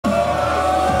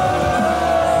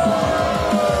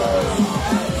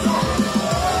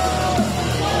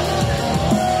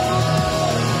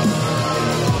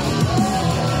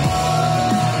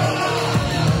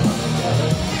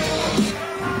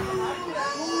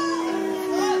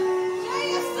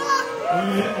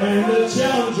And the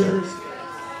challengers.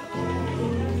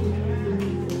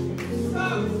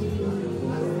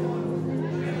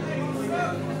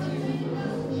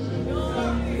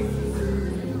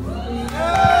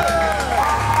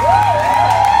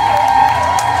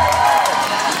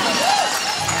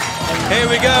 Here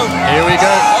we go. Here we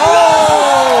go.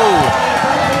 Oh!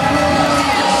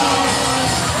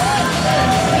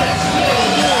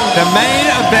 The main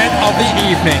event of the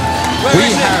evening.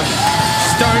 We have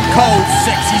Stone Cold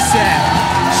Sexy Sam.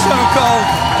 Stone Cold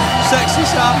Sexy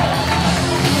Sam.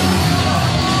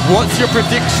 What's your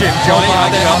prediction, Johnny?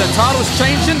 Are the titles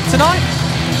changing tonight?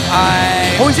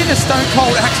 Oh, he's in a Stone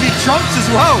Cold actually trunks as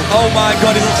well. Oh my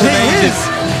God, he looks amazing.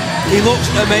 He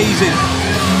looks amazing.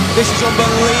 This is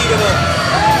unbelievable.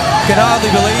 Can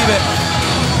hardly believe it.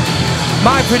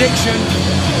 My prediction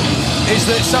is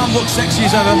that Sam looks sexy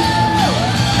as ever.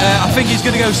 I think he's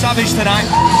going to go savage tonight.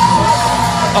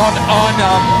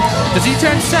 Does he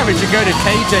turn savage and go to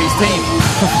KJ's team?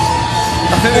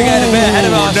 I think we're getting a bit ahead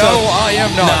of ourselves. No, I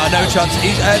am not. No chance.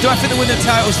 Do I think they win the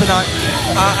titles tonight?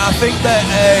 I think that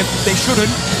they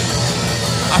shouldn't.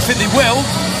 I think they will.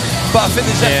 But I think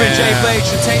that Zephyr and Jay Blade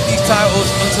should take these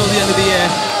titles until the end of the year.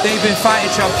 They've been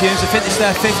fighting champions. I think it's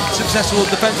their 5th successful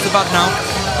defense of the belt now.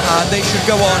 And they should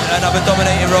go on and have a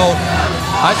dominating role.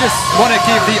 I just want to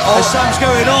give the... Sam's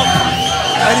going up.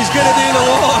 And he's going to do the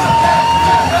one.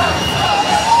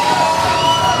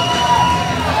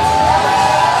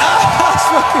 That's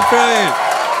fucking brilliant.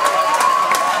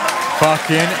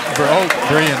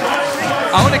 Brilliant.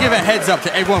 I want to give a heads up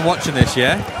to everyone watching this,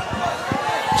 yeah?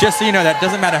 Just so you know, that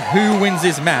doesn't matter who wins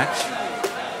this match.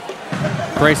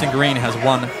 Grayson Green has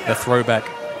won the throwback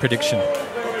prediction.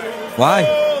 Why?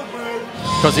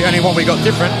 Because the only one we got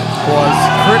different was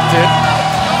Cryptid.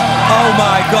 Oh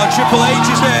my God, Triple H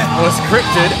is here. Was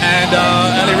Cryptid and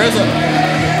Ali Reza.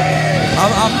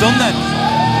 I'm done then.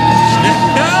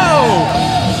 No!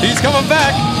 He's coming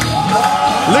back.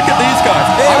 Look at these guys.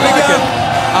 Here we go.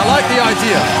 I like the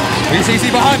idea. Is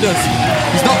he behind us?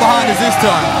 He's not behind us this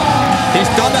time. He's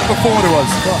done that before to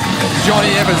us.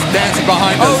 Johnny Evans dancing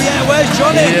behind us. Oh yeah, where's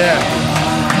Johnny? Yeah.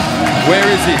 Where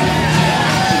is he?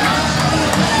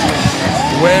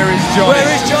 Where is Johnny? Where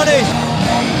is Johnny?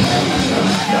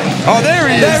 Oh,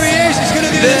 there he is. There he is. He's going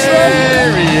to do this one.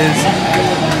 There he is.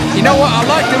 You know what? I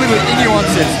like the little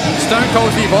nuances. Stone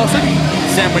Cold Steve Austin,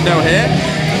 Sam with no hair.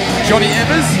 Johnny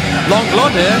Evans, long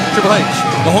blonde hair. Triple H.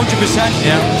 100%.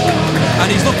 Yeah. And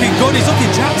he's looking good. He's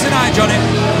looking jacked tonight, Johnny.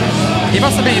 He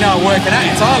must have been working out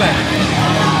in Thailand.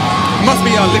 Must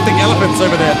be lifting elephants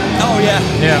over there. Oh, yeah.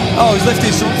 Yeah. Oh, he's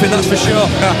lifting something, that's for sure.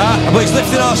 But he's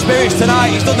lifting our spirits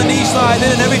tonight. He's done the knee slide in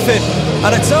and everything.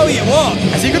 And I tell you what.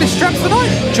 Has he got his straps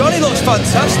tonight? Johnny looks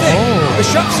fantastic. Oh. The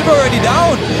straps are already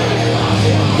down.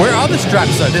 Where are the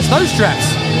straps, though? There's no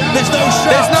straps. There's no straps.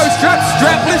 There's no straps.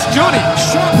 Strapless Johnny.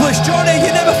 Strapless Johnny.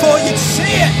 You never thought you'd see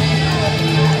it.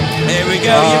 Here we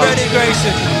go. You ready,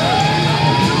 Grayson?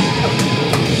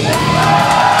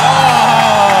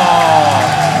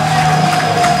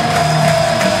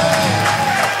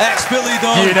 Ex-Billy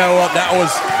Dunn. You know what?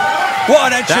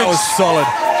 What an entrance. That was solid.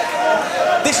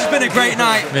 This has been a great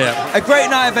night. Yeah. A great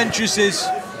night of entrances.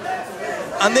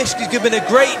 And this has been a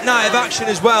great night of action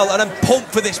as well. And I'm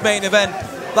pumped for this main event.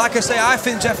 Like I say, I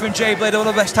think Zephyr and Jay Blade are one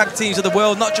of the best tag teams of the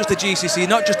world. Not just the GCC,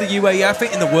 not just the UAE. I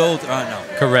think in the world right now.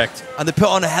 Correct. And they put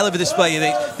on a hell of a display.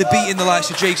 They're beating the likes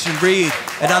of Jason Reed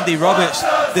and Andy Roberts.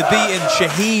 They're beating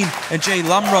Shaheen and Jay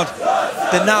Lamrod.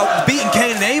 They're now beating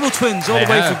Kane and Abel twins all the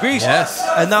way from Greece. Yes.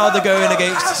 And now they're going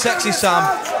against Sexy Sam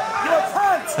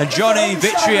and Johnny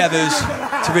Victory Evers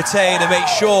to retain and make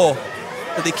sure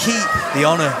that they keep the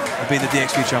honour of being the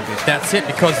DXB champions. That's it,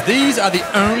 because these are the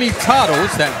only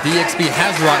titles that DXB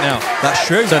has right now. That's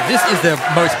true. So this is the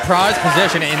most prized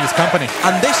possession in this company.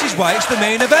 And this is why it's the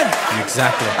main event.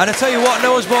 Exactly. And I tell you what,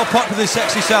 no one's more popular than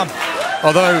Sexy Sam.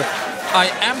 Although,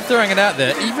 I am throwing it out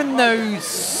there, even though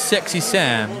Sexy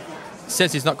Sam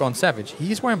says he's not gone savage,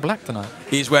 he's wearing black tonight.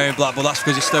 He's wearing black, but that's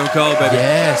because he's Stone Cold, baby.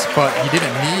 Yes, but you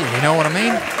didn't need, you know what I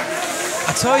mean?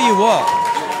 I tell you what.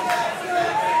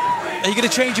 Are you going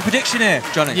to change your prediction here,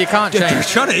 Johnny? You can't change.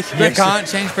 Johnny? You can't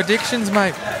change predictions,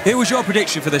 mate. Who was your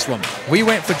prediction for this one? We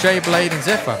went for Jay Blade and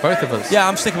Zephyr, both of us. Yeah,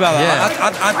 I'm sticking by that. Yeah.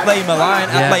 I'd lay my line.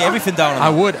 I'd lay everything down on I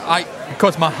would.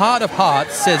 Because my heart of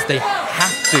hearts says they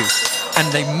have to,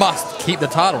 and they must keep the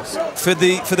titles. For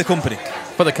the company?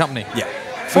 For the company. Yeah.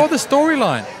 For the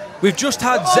storyline. We've just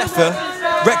had Zephyr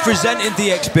representing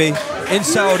DXB in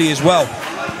Saudi as well.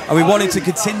 And we wanted to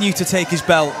continue to take his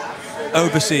belt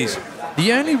overseas.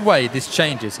 The only way this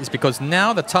changes is because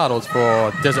now the titles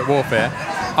for Desert Warfare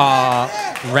are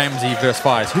Ramsey versus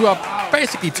Fires, who are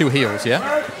basically two heels,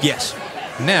 yeah? Yes.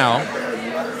 Now,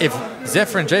 if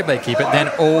Zephyr and Jay Blade keep it, then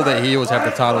all the heels have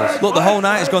the titles. Look, the whole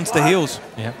night has gone to the heels.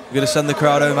 Yeah. We're going to send the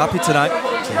crowd home happy tonight.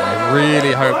 So I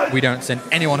really hope we don't send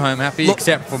anyone home happy,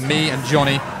 except for me and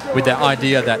Johnny, with the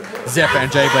idea that Zephyr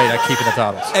and Jay Blade are keeping the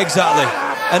titles. Exactly.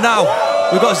 And now,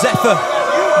 we've got Zephyr,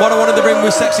 one-on-one in the ring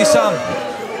with Sexy Sam.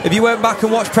 If you went back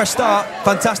and watched Press Start,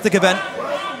 fantastic event.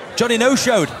 Johnny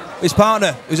no-showed his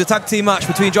partner. It was a tag team match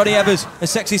between Johnny Evers and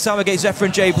Sexy Sam against Zephyr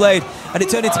and Jay Blade, and it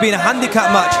turned into being a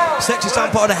handicap match. Sexy Sam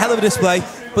put on a hell of a display,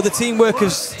 but the teamwork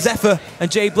of Zephyr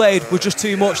and Jay Blade was just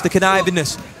too much, the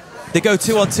connivingness. They go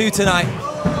 2-on-2 tonight.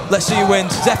 Let's see who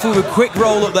wins. Zephyr with a quick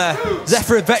roll up there.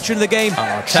 Zephyr, a veteran of the game,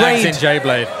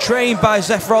 trained by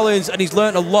Seth Rollins, and he's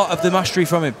learned a lot of the mastery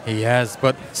from him. He has,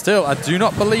 but still, I do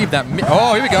not believe that.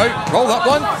 Oh, here we go. Roll up,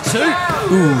 1, 2.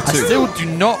 Ooh, 2. I still do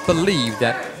not believe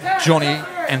that Johnny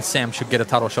and Sam should get a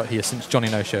title shot here since Johnny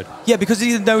no-showed. Yeah, because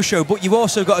he's a no-show, but you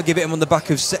also got to give it him on the back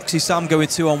of Sexy Sam going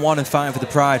 2-on-1 and fighting for the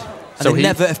pride. And so they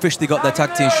never officially got their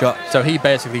tag team shot. So he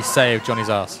basically saved Johnny's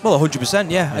ass. Well,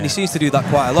 100%, yeah, and he seems to do that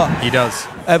quite a lot. He does.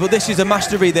 But this is a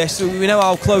mastery, this. We know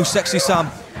how close Sexy Sam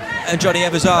and Johnny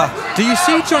Evers are. Do you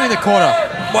see Johnny in the corner?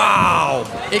 Wow!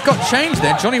 It got changed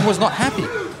then. Johnny was not happy.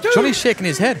 Johnny's shaking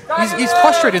his head. He's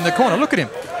frustrated in the corner. Look at him.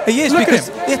 He is, because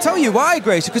they tell you why,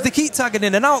 Grace, because they keep tagging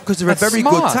in and out because they're a very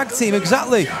good tag team.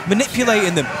 Exactly.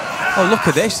 Manipulating them. Oh, look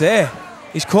at this here.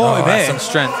 He's caught him here. Some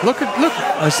strength. Look.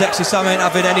 And Sexy Sam ain't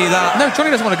having any of that. No, Johnny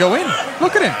doesn't want to go in.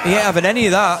 Look at him. He ain't having any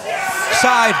of that.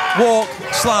 Side, walk,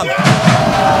 slam.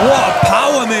 What a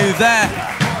power move there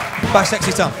by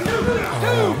Sexy Sam.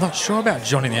 Oh, I'm not sure about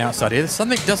Johnny on the outside here.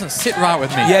 Something doesn't sit right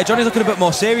with me. Yeah, Johnny's looking a bit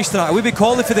more serious tonight. We've been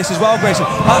calling for this as well, Grayson.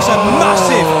 That's a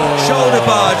massive shoulder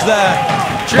barge there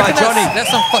by Johnny. That's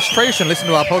some frustration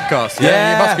listening to our podcast.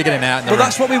 Yeah, he must be getting out. Well,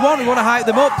 that's what we want. We want to hype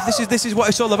them up. This is what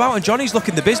it's all about. And Johnny's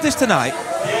looking the business tonight.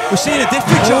 We're seeing a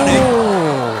different Johnny.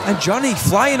 And Johnny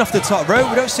flying off the top rope.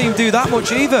 We don't see him do that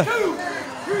much either.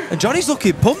 And Johnny's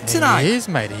looking pumped tonight. He is,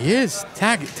 mate. He is.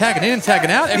 Tagging in and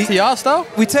tagging out, FTR style.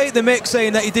 We take the mix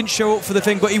saying that he didn't show up for the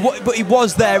thing, but he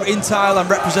was there in Thailand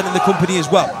representing the company as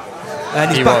well. And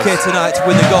he's back here tonight to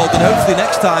win the gold. And hopefully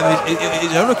next time,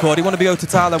 his own accord, he want to be over to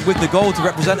Thailand with the gold to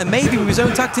represent, and maybe with his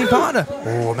own tag team partner.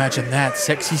 Oh, imagine that.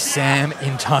 Sexy Sam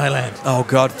in Thailand. Oh,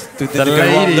 God. They'll be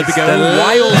going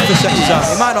wild for Sexy Sam.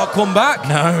 He might not come back.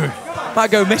 No.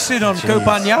 Might go missing on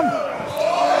Kopan Yan.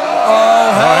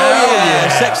 Oh, hell yeah.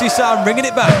 Sexy Sam bringing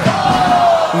it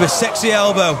back with a sexy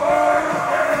elbow.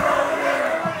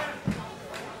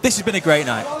 This has been a great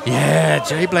night. Yeah,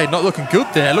 Jay Blade not looking good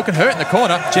there, looking hurt in the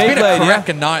corner. It's been a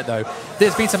cracking night, though.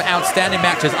 There's been some outstanding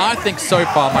matches. I think so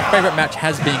far, my favourite match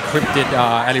has been Cryptid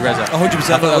Ali Reza. 100%.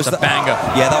 I thought that was a banger.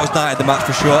 Yeah, that was night of the match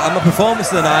for sure. And my performance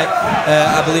of the night,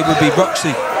 I believe, would be Roxy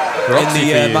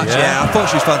in the match. Yeah, I thought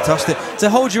she was fantastic. To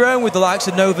hold your own with the likes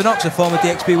of Nova Nox, a former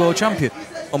DXP World Champion.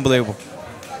 Unbelievable.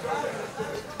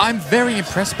 I'm very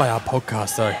impressed by our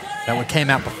podcast, though, that we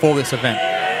came out before this event.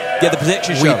 Yeah, the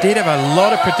prediction show. We did have a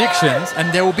lot of predictions,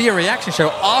 and there will be a reaction show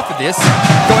after this,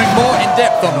 going more in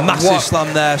depth on massive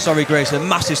slam there. Sorry, Grace. A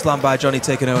massive slam by Johnny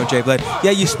taking over Jay Blade.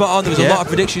 Yeah, you're spot on. There was a lot of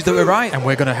predictions that were right. And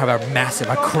we're going to have a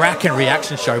cracking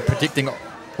reaction show predicting,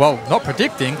 well, not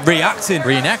predicting,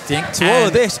 reenacting to all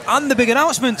of this and the big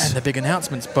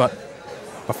announcements. But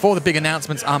before the big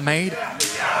announcements are made,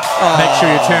 make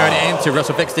sure you turn into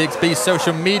WrestleFest DXB's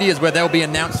social medias where they'll be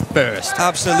announced first.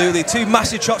 Absolutely. Two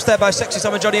massive chops there by Sexy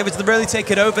Sam and Johnny Evans. They're really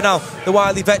taking over now, the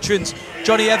Wiley veterans.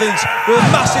 Johnny Evans with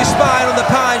a massive spine on the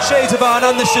pine. Shades of Arn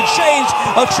Anderson. Shades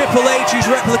of Triple H, who's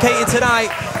replicating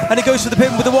tonight. And he goes for the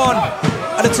pin with a 1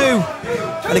 and a 2.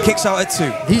 And he kicks out at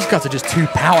 2. These guys are just two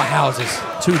powerhouses.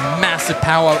 Two massive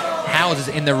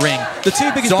powerhouses in the ring. The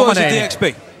two biggest boys of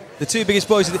DXB. The two biggest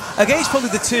boys against probably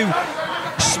the two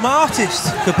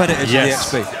smartest competitors in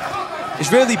DXB.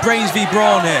 It's really brains v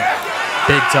brawn here.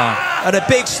 Big time. And a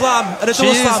big slam and a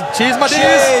double slam. Cheers, my dears.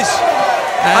 Cheers.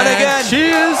 And again.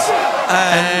 Cheers.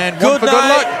 And good night. Good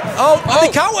luck. Oh, and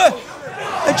the counter.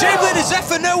 And Jay Blade and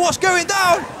Zephyr know what's going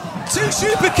down. 2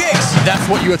 super kicks. That's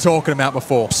what you were talking about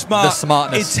before. The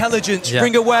smartness. Intelligence,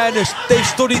 ring awareness. They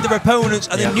studied their opponents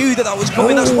and they knew that was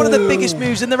coming. That's one of the biggest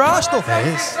moves in their arsenal. That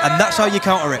is. And that's how you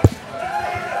counter it.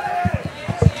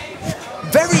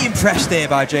 Very impressed here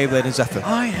by Jay Blade and Zephyr.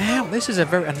 I am. This is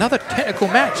another technical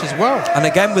match as well. And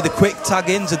again with the quick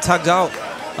tag-ins and tags out.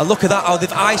 And look at that, how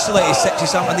they've isolated Sexy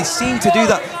Sam. And they seem to do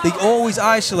that. They always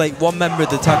isolate one member of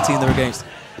the tag team they're against.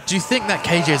 Do you think that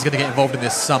KJ is going to get involved in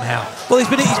this somehow? Well, he's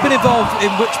been involved in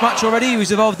which match already? He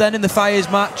was involved then in the Fires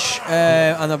match,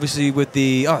 and obviously with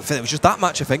the... I think it was just that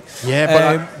match, I think.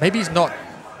 Yeah, but maybe he's not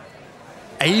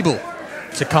able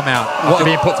to come out after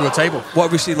being put through a table.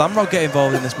 What, we see Lamrod get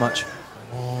involved in this match?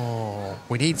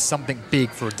 We need something big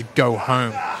for it to go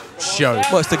home show.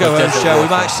 Well, it's the go home show. We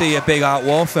might see a big Art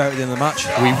Warfare at the end of the match.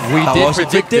 We did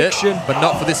predict it, but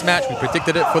not for this match. We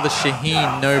predicted it for the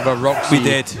Shaheen Nova Roxy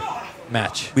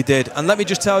match. We did. And let me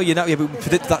just tell you now, we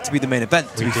predicted that to be the main event,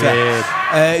 to be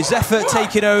fair. Zephyr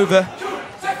taking over.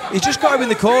 He's just got him in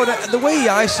the corner, and the way he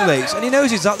isolates, and he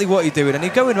knows exactly what he's doing, and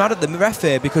he's going mad at the ref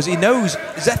here because he knows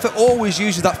Zephyr always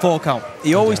uses that 4 count.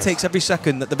 He always takes every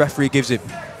second that the referee gives him.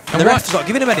 And the ref's not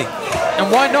giving him any.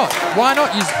 And why not? Why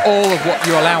not use all of what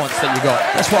your allowance that you got?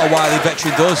 That's what a wily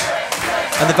veteran does.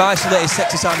 And the isolated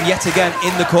Sexy Sam yet again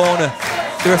in the corner.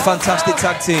 They're a fantastic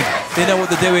tag team. They know what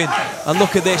they're doing. And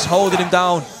look at this, holding him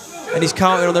down. And he's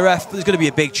counting on the ref. But there's going to be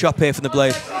a big chop here from the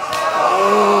Blade.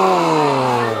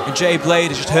 Oh. And Jay Blade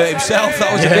has just hurt himself.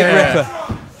 That was a big ripper.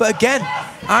 But again,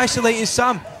 isolating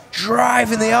Sam,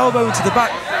 driving the elbow into the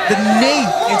back, the knee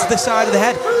into the side of the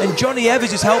head. And Johnny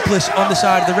Evers is helpless on the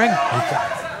side of the ring.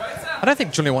 I don't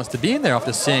think Johnny wants to be in there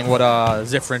after seeing what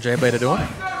Zephyr and Jay Blade are doing.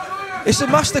 It's a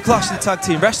masterclass in tag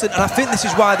team wrestling, and I think this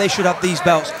is why they should have these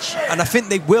belts. And I think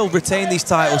they will retain these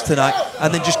titles tonight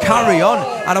and then just carry on.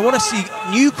 And I want to see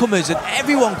newcomers and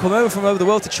everyone come over from over the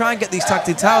world to try and get these tag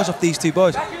team titles off these two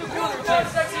boys.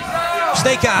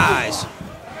 Snake Eyes.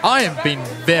 I am being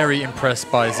very impressed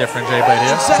by Zephyr and Jay Blade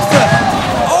here. Zephyr.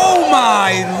 Oh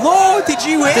my lord, did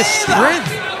you hear the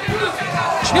strength?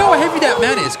 that? Do you know how heavy that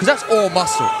man is? Because that's all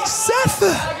muscle.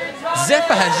 Zephyr.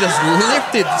 Zephyr has just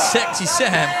lifted Sexy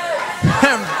Sam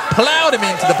and plowed him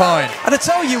into the pine. And I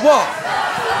tell you what,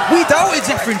 we doubted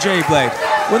Zephyr and Jay Blade.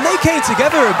 When they came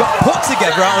together and got put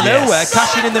together out of nowhere,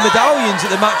 cashing in the medallions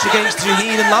at the match against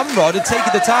Shaheen and Lamrod and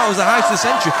taking the titles the highest of the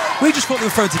century, we just thought they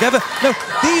were thrown together. No,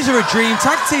 these are a dream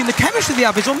tag team. The chemistry they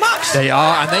have is unmatched. They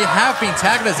are, and they have been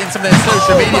tagging us in some of their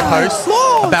social media posts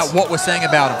about what we're saying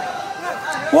about them.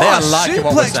 What a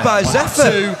suplex by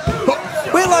Zephyr.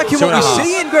 We're liking what we're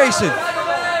seeing, Grayson.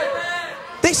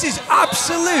 This is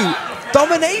absolute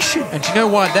domination. And do you know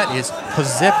why that is?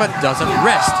 Because Zephyr doesn't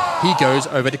rest. He goes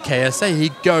over to KSA.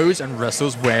 He goes and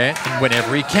wrestles where and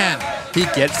whenever he can. He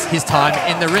gets his time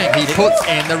in the ring. He puts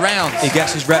in the rounds. He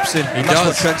gets his reps in. He That's does.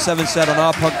 what Trent Seven said on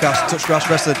our podcast, Touch Grass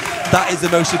Wrestling. That is the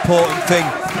most important thing,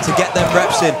 to get them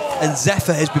reps in. And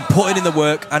Zephyr has been putting in the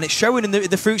work, and it's showing in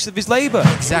the fruits of his labour.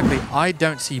 Exactly. I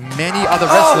don't see many other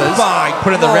wrestlers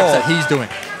put in the reps that he's doing.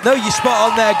 No, you're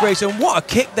spot on there, Grayson. What a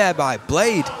kick there by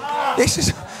Blade. This,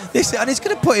 and he's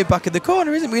going to put him back in the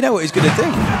corner, isn't he? We know what he's going to do.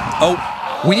 Oh.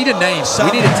 We need a name.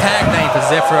 We need a tag name for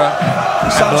Zephyr and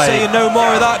Sam's Blade. saying no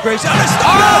more of that, Grayson. And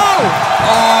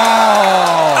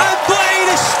and Blade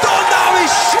is stunned out of his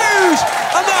shoes.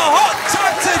 And the hot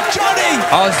tag to Johnny.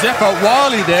 Oh, Zephyr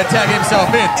Wiley there, tagging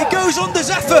himself in. It goes under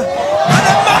Zephyr. And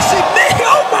a massive knee.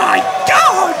 Oh my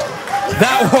God.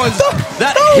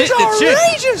 That hit the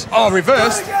chin. Oh,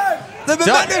 reversed. The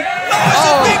momentum. It's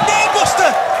a big knee buster.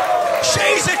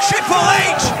 She's a Triple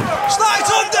H. Slides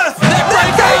under.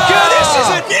 This is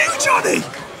a new Johnny.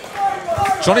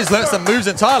 Johnny's learnt some moves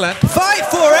in Thailand. Fight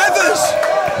for Evers.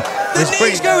 The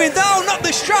knee's going down, not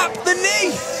the strap, the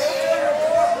knee.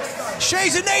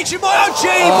 Shades of Nature Boy on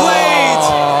Jay Blade.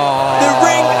 The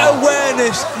ring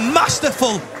awareness,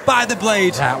 masterful by the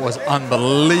Blade. That was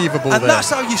unbelievable. And that's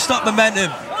how you stop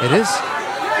momentum. It is.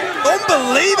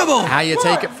 Unbelievable. How you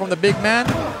take it from the big man,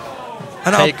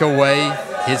 and take away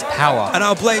his power. And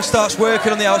our Blade starts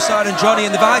working on the outside, and Johnny,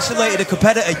 and they've isolated a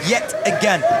competitor yet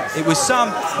again. It was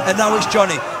Sam, and now it's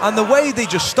Johnny. And the way they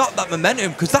just stopped that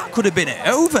momentum, because that could have been it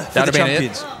over for the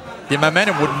champions. The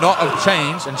momentum would not have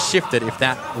changed and shifted if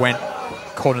that went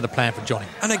according to the plan for Johnny.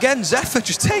 And again, Zephyr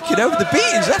just taking over. The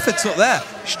beating Zephyr took there.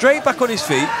 Straight back on his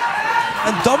feet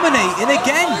and dominating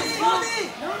again.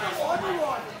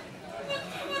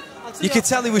 You can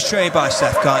tell he was trained by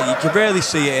Seth, can't you? You can really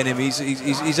see it in him.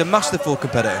 He's a masterful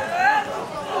competitor.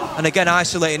 And again,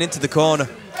 isolating into the corner.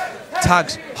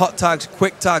 Tags, hot tags,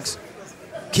 quick tags.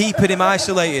 Keeping him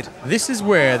isolated. This is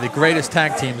where the greatest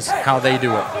tag teams, how they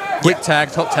do it. Quick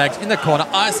tags, hot tags, in the corner,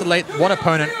 isolate one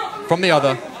opponent from the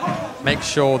other. Make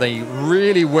sure they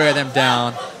really wear them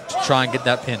down to try and get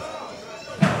that pin.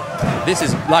 This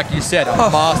is, like you said, a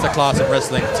masterclass of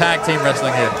wrestling, tag team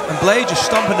wrestling here. And Blade just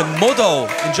stomping a mud hole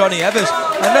in Johnny Evers.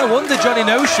 And no wonder Johnny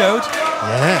no-showed.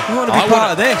 Yeah. We want to be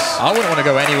part of this. I wouldn't want to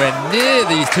go anywhere near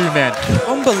these two men.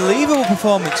 Unbelievable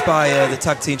performance by the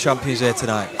tag team champions here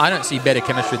tonight. I don't see better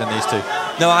chemistry than these two.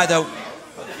 No, I don't.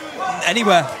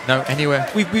 Anywhere. No, anywhere.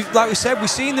 We've like we said, we've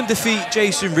seen them defeat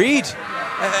Jason Reed,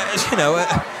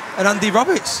 and Andy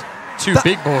Roberts. Two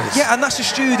big boys. Yeah, and that's a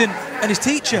student and his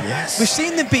teacher. Yes. We've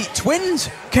seen them beat twins,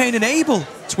 Kane and Abel.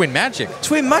 Twin Magic.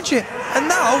 Twin Magic. And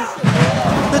now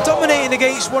they're dominating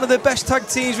against one of the best tag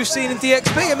teams we've seen in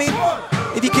DXP. I mean,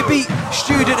 if you can beat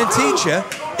student and teacher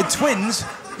in twins,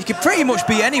 you can pretty much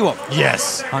beat anyone.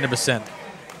 Yes, 100%.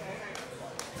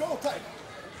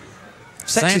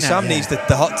 Sexy Sam needs the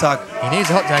hot tag. He needs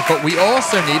a hot tag, but we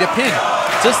also need a pin.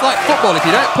 Just like football, if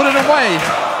you don't put it away,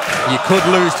 you could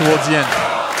lose towards the end.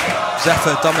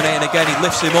 Zephyr dominating again, he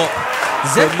lifts him up.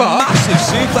 Zephyr, massive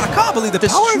suplex. I can't believe the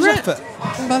power of Zephyr.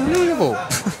 Unbelievable.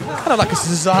 Kind of like a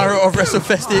Cesaro of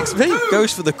WrestleFest EXP.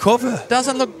 Goes for the cover.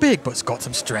 Doesn't look big, but it's got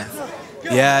some strength.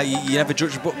 Yeah, you never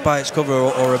judge a book by its cover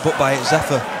or a book by its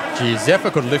Zephyr. Gee, Zephyr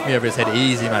could lift me over his head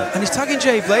easy, man. And he's tagging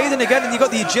Jay Blade, and again, and you've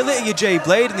got the agility of Jay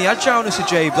Blade and the agileness of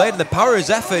Jay Blade and the power of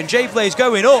Zephyr, and Jay Blade's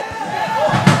going up.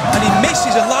 And he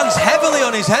misses and lands heavily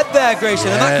on his head there, Grayson,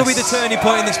 and that could be the turning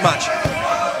point in this match.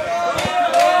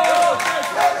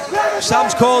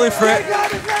 Sam's calling for it.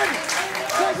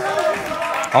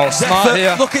 Oh, smart Zephyr,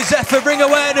 here. look at Zephyr, bring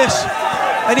awareness.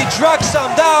 And he drags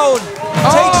Sam down.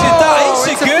 Takes it down.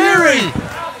 Insecurity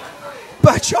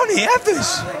by Johnny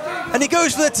Evers. And he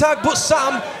goes for the tag, but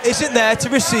Sam isn't there to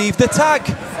receive the tag.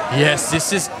 Yes,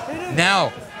 this is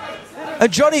now.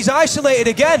 And Johnny's isolated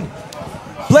again.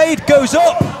 Blade goes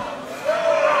up.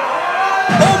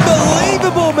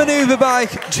 Unbelievable maneuver by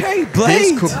Jay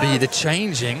Blade. This could be the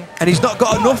changing. And he's not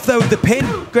got enough though with the pin,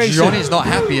 Grayson. Johnny's not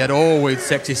happy at all with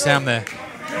Sexy Sam there.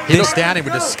 He looked down and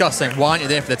with disgust saying, why aren't you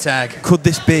there for the tag? Could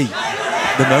this be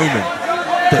the moment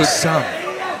that Sam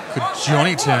could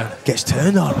Johnny turn? Gets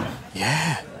turned on?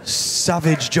 Yeah.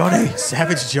 Savage Johnny.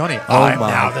 Savage Johnny. Oh I'm my.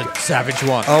 now the Savage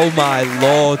one. Oh my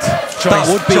Lord. That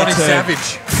would be Johnny a turn.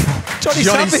 Savage.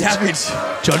 Johnny Savage.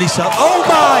 Johnny Savage. Oh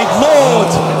my Lord.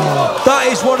 That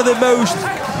is one of the most.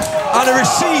 And a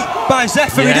receipt by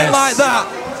Zephyr. He didn't like that.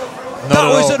 That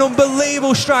was an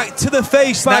unbelievable strike to the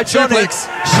face by Johnny.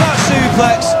 Snap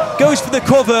suplex. Goes for the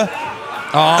cover.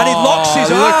 And he locks his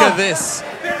arm. Look at this.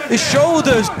 His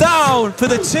shoulders down for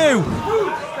the 2.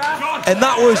 And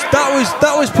that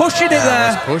was pushing it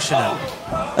there. That was pushing it.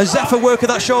 And Zephyr working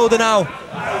that shoulder now.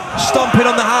 Stomping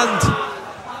on the hand.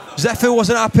 Zephyr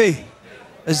wasn't happy.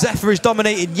 And Zephyr is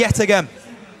dominating yet again.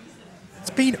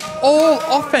 It's been all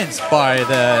offense by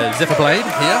the Zephyr Blade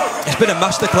here. It's been a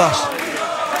masterclass.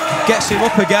 Gets him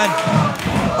up again.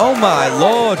 Oh my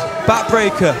Lord.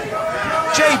 Backbreaker.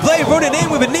 Jay Blade running in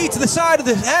with a knee to the side of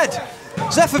the head.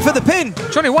 Zephyr for the pin.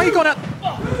 Johnny, why are you going out?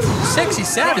 Sexy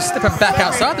Sam is stepping back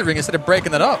outside the ring instead of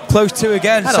breaking that up. Close to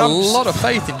again. Had a lot of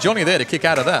faith in Johnny there to kick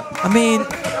out of that. I mean,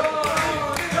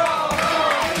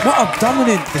 what a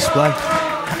dominant display.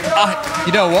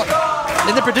 You know what?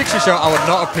 In the prediction show, I would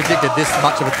not have predicted this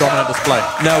much of a dominant display.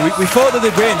 No, we thought that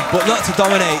they'd win, but not to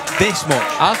dominate this much.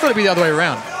 I thought it'd be the other way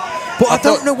around. But I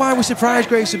don't know why we're surprised,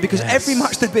 Grayson, because every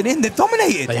match they've been in, they've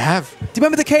dominated. They have. Do you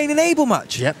remember the Kane and Abel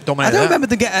match? Yep, dominated. I don't remember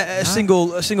them get a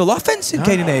single offense in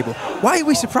Kane and Abel. Why are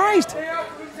we surprised?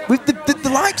 With the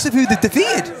likes of who they've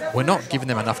defeated. We're not giving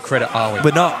them enough credit, are we?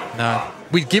 We're not. No.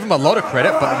 We give them a lot of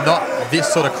credit, but not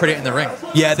this sort of credit in the ring.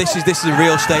 Yeah, this is a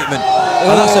real statement.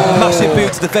 And that's a massive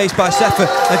boot to the face by Zephyr.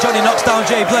 And Johnny knocks down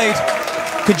Jay Blade.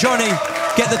 Can Johnny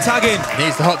get the tag in?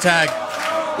 Needs the hot tag.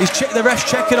 The ref's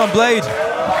checking on Blade.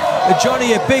 And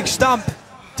Johnny, a big stamp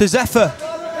to Zephyr.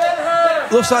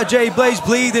 Looks like Jay Blade's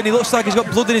bleeding. He looks like he's got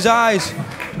blood in his eyes.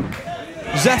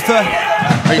 Zephyr.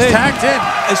 He's tagged in.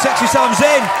 And Sexy Sam's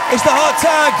in. It's the hot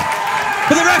tag.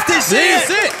 But the ref didn't see it.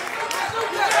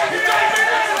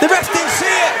 The ref didn't see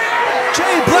it.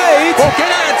 Jay Blade. Well, get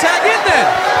out and tag in then.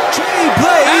 Jay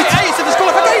Blade. Hey, it's a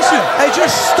disqualification. They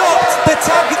just stopped the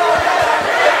tag.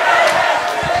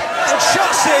 And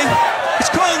Shotzi is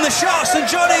calling the shots, and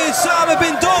Johnny and Sam have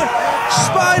been done.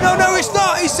 Spine, oh no, it's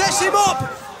not. He sets him up.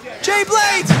 Jay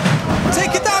Blade.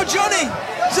 Take it down, Johnny.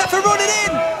 Zephyr running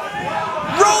in.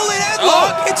 Rolling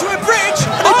headlock into a bridge.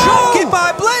 And a drop kick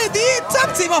by Blade. The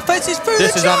tag team offense is through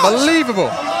This the is charts. unbelievable.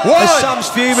 And Sam's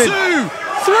fuming. 2,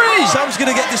 3. Sam's going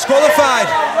to get disqualified.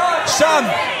 Sam,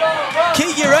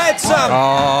 keep your head, Sam.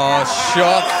 Oh,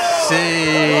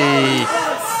 Shotzi.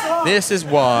 This is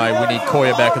why we need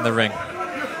Koya back in the ring.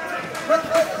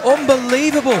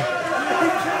 Unbelievable.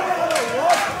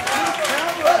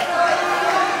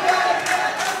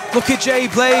 Look at Jay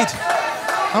Blade.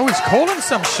 Oh, he's calling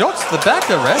some shots to the back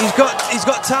there, ref. He's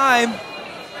got time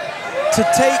to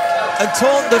take and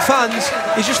taunt the fans.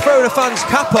 He's just throwing a fan's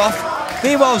cap off.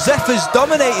 Meanwhile, Zephyr's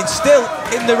dominating still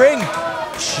in the ring.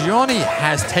 Johnny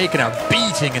has taken a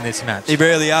beating in this match. He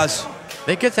really has.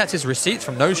 They get that's his receipts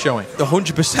from no showing.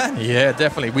 100%. Yeah,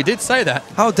 definitely. We did say that.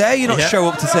 How dare you not show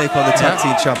up to take on the tag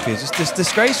team champions? It's just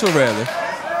disgraceful, really.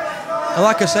 And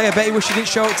like I say, I bet he wish he didn't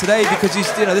show up today because he's,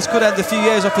 this could end a few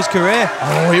years off his career.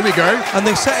 Oh, here we go. And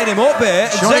they're setting him up here.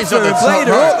 And Johnny's Zephyr and Blade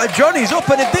are up. And Johnny's up.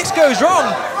 And if this goes wrong,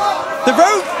 the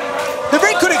rope The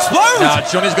ring could explode. Now,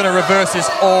 Johnny's going to reverse this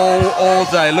all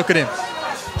day. Look at him.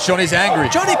 Johnny's angry.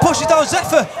 Johnny pushes down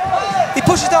Zephyr. He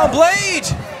pushes down Blade.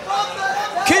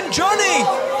 Can Johnny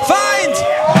find...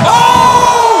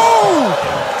 Oh!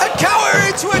 A counter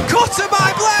into a cutter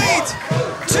by Blade.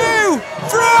 2,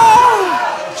 3.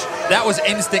 That was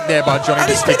instinct there by Johnny. And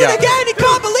he's spinning again. He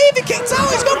can't believe he kicked out.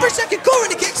 He's gone for a second cover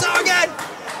and he kicks out again.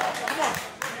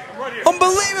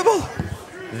 Unbelievable.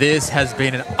 This has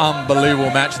been an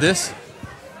unbelievable match, this.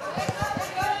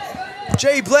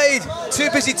 Jay Blade, too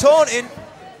busy taunting.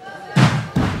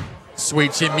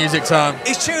 Sweet chin music time.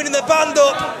 He's tuning the band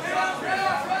up.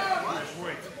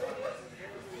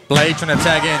 Blade trying to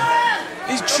tag in.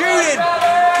 He's tuning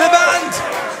the band.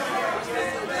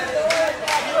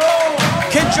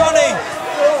 Can Johnny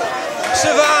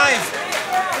survive?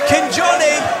 Can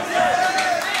Johnny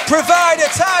provide a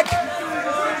tag?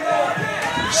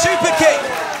 Super kick.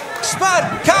 Spad.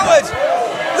 Coward.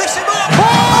 Lifts him up.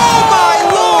 Oh my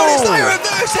lord. It's like a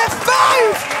reverse F5.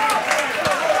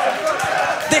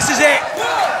 This is it.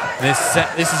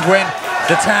 This is when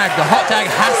the hot tag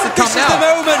has to come This is out. the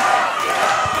moment.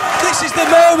 This is the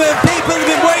moment people have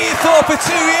been waiting for 2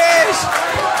 years.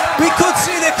 We could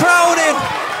see the crowning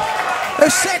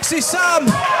of Sexy Sam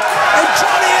and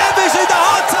Johnny Evers, and the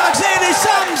hot tag's in and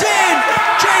Sam's in.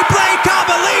 Jay Blade can't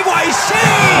believe what he's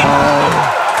seen.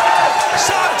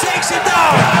 Sam takes him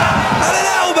down at an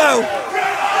elbow.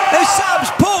 And Sam's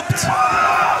pumped.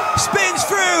 Spins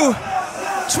through.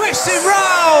 Twists him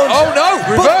round. Oh no,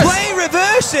 reverse. But Blade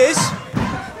reverses.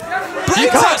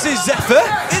 Blade taxes Zephyr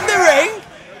in the ring.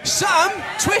 Sam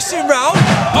twists him round.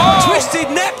 Twisted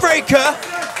net breaker.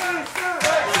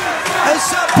 And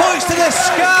Sam points to the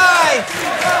sky.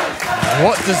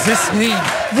 What does this mean?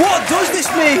 What does this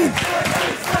mean?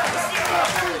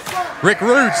 Rick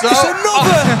Rude. So It's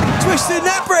another twisted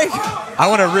net breaker. I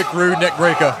want a Rick Rude neck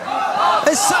breaker.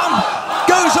 And Sam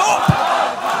goes up.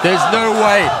 There's no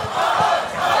way.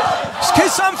 Can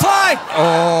Sam fly?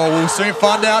 Oh, we'll soon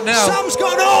find out now. Sam's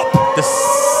gone up. The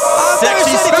I've never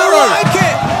sexy seen anything sparrow. like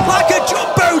it. Like a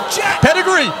jumbo jet.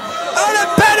 Pedigree. And a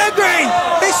pedigree.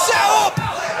 He's set up.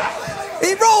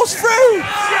 He rolls through.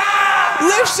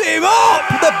 Lifts him up.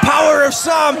 The power of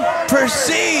Sam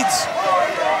proceeds.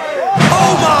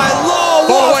 Oh my lord.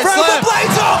 What a Forward throw. slam. The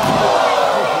Blade's up.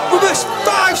 With a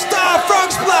 5-star frog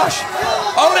splash.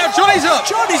 Oh, now Johnny's up.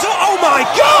 Johnny's up. Oh my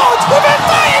god. With a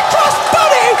flying cross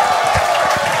body.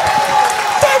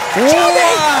 From Johnny.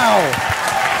 Wow.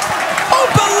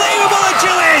 Unbelievable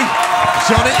agility.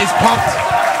 Johnny is pumped.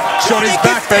 Johnny's Johnny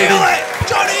back, can baby. feel it.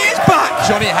 Johnny is back.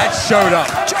 Johnny has showed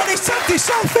up. Johnny's tapped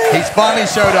himself in. He's finally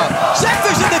showed up.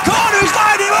 Zephyr's in the corner. He's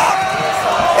lined him up.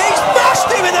 He's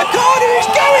mashed him in the corner.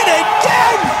 He's going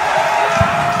again.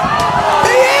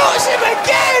 He hits him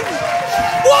again.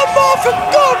 One more for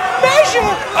good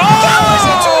measure. Goes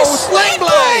into a sling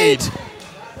blade.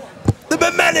 The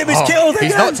momentum is killed again.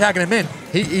 He's not tagging him in.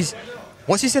 He's.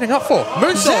 What's he setting up for?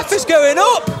 Moonsault. Zephyr's going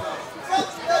up.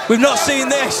 We've not seen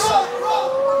this.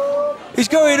 He's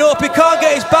going up. He can't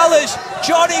get his balance.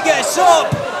 Johnny gets up.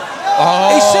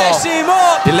 Oh. He sets him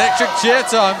up. Electric chair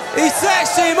time. He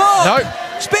sets him up. No.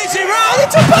 Spins him round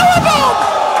into powerbomb.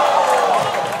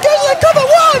 Goes to the cover.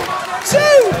 1, 2,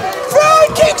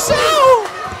 3. Kicks out.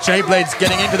 Jay Blade's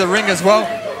getting into the ring as well.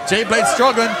 Jay Blade's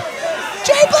struggling.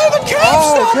 Jay Blade with curb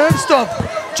Oh, stomp. curb stomp.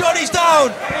 Johnny's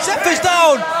down. Zephyr's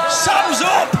down. Sam's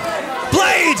up.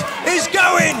 Blade is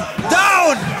going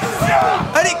down.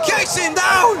 And he kicks him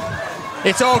down.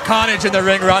 It's all carnage in the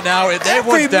ring right now.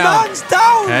 Everyone's down. Man's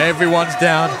down. Everyone's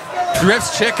down. The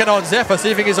ref's checking on Zephyr,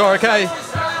 see if he's okay.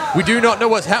 We do not know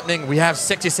what's happening. We have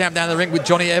Sexy Sam down the ring with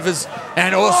Johnny Evers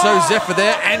and also Zephyr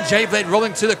there and Jay Blade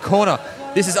rolling to the corner.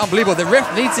 This is unbelievable. The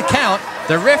ref needs to count.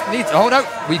 The ref needs... Oh, no.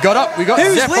 We got up. We got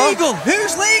Who's Zephyr. legal?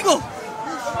 Who's legal?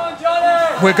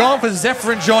 We're going for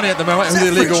Zephyr and Johnny at the moment. Who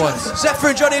are the legal ones? Zephyr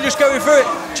and Johnny are just going through it.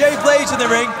 Jay Blade's in the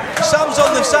ring. Sam's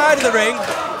on the side of the ring.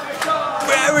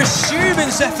 We're assuming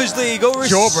Zephyr's legal. We're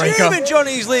Jawbreaker. assuming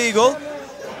Johnny's legal.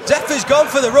 Zephyr's gone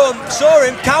for the run. Saw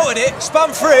him, countered it,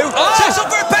 spun through. Sets up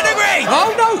for a pedigree.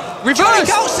 Oh, no. Johnny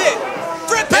Reverse. counts it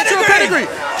for a Into a pedigree. pedigree.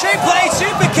 Jay Blade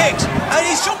super kicks. And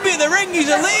he shouldn't be in the ring. He's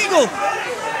illegal.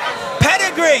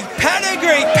 Pedigree.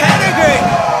 Pedigree. Pedigree.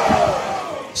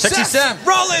 Sexy Sam.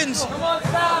 Rollins.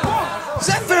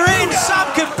 Zephyr in. Sam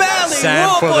can barely Sam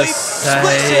run, for but the he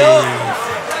splits it up.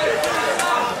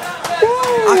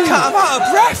 I'm out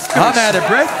of breath. I'm out of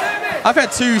breath. I've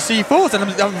had 2 C4s and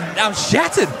I'm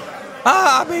shattered.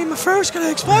 I mean, my throat's going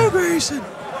to explode, Grayson.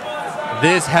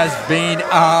 This has been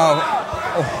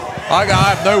I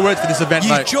have no words for this event,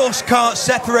 You mate. just can't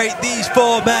separate these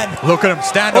four men. Look at them,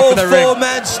 stand up All for the ring. four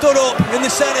men stood up in the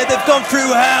centre. They've gone through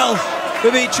hell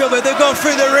with each other. They've gone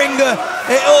through the ringer.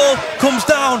 It all comes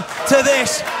down to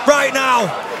this right now.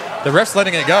 The ref's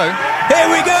letting it go. Here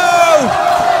we go!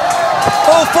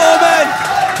 All four men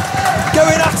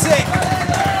going at it.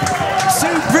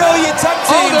 Two brilliant tag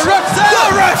teams. Oh, the ref's down!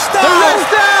 The ref's down! The ref's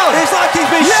down! It's like he's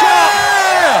been shot.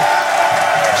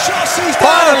 Shotzi's down.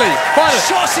 Finally.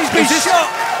 Shotzi's been shot.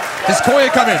 Does Koya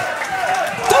come in?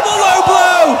 Double low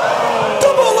blow.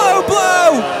 Double low blow.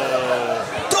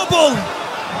 Double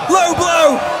low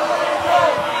blow.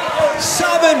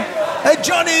 Sam and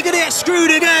Johnny are going to get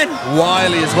screwed again.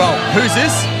 Wiley as well. Who's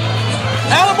this?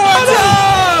 Alan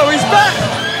Muerto! He's back!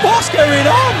 What's going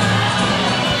on?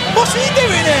 What's he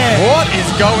doing here? What is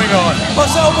going on?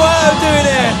 What's El Muerto doing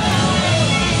here?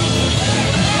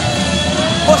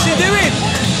 What's he doing?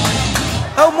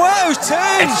 El Muerto's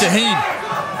turned. It's Shaheen.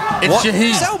 It's What?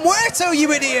 Shaheen. It's El Muerto,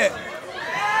 you idiot.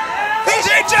 He's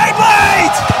hit Jay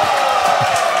Blade.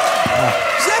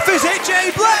 Zephyr's hit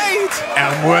Jay Blade.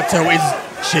 Alan Muerto is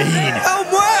Shaheen. El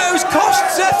Muerto's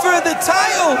cost Zephyr the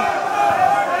title.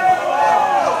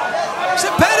 It's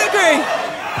a pedigree.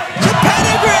 It's a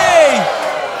pedigree.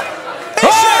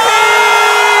 It's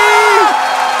Shaheen.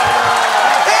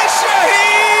 It's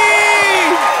Shaheen.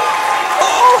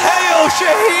 All hail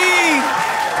Shaheen.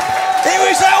 It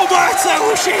was El Muerto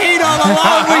with Shaheen all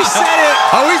along. We said it.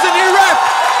 Oh, he's a new ref.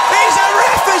 He's a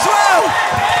ref as well.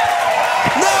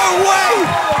 No way.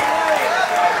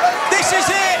 This is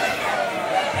it.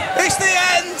 It's the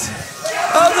end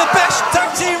of the best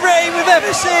tag team reign we've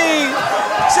ever seen.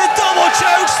 It's a double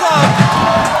chokeslam.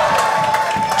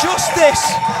 Justice.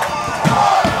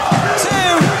 2,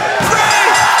 3.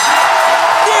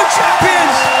 New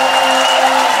champions.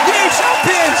 New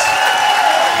champions.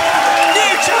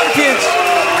 New champions.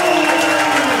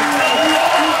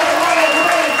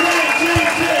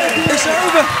 It's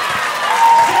over.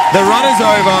 The run is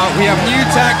over. We have new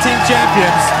tag team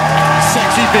champions.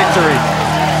 Sexy victory.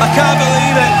 I can't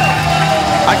believe it.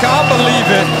 I can't believe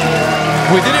it.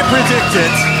 We didn't predict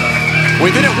it. We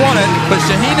didn't want it, but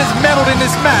Shaheen has medaled in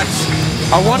this match.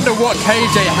 I wonder what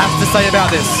KJ has to say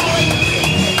about this.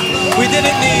 We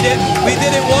didn't need it. We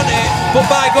didn't want it. But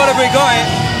by God, have we got it.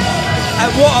 And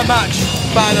what a match,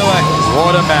 by the way.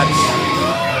 What a match.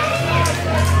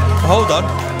 Hold on.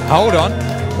 Hold on.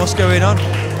 What's going on?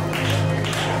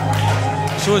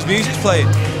 Sure as music's playing.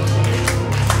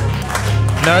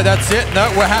 No, that's it. No,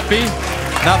 we're happy.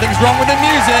 Nothing's wrong with the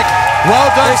music. Well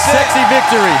done, That's it. sexy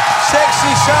victory.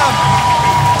 Sexy Sam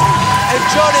and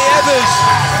Johnny Evers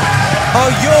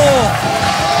are your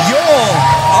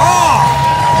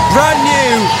brand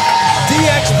new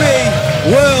DXB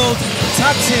World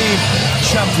Tag Team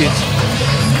Champions.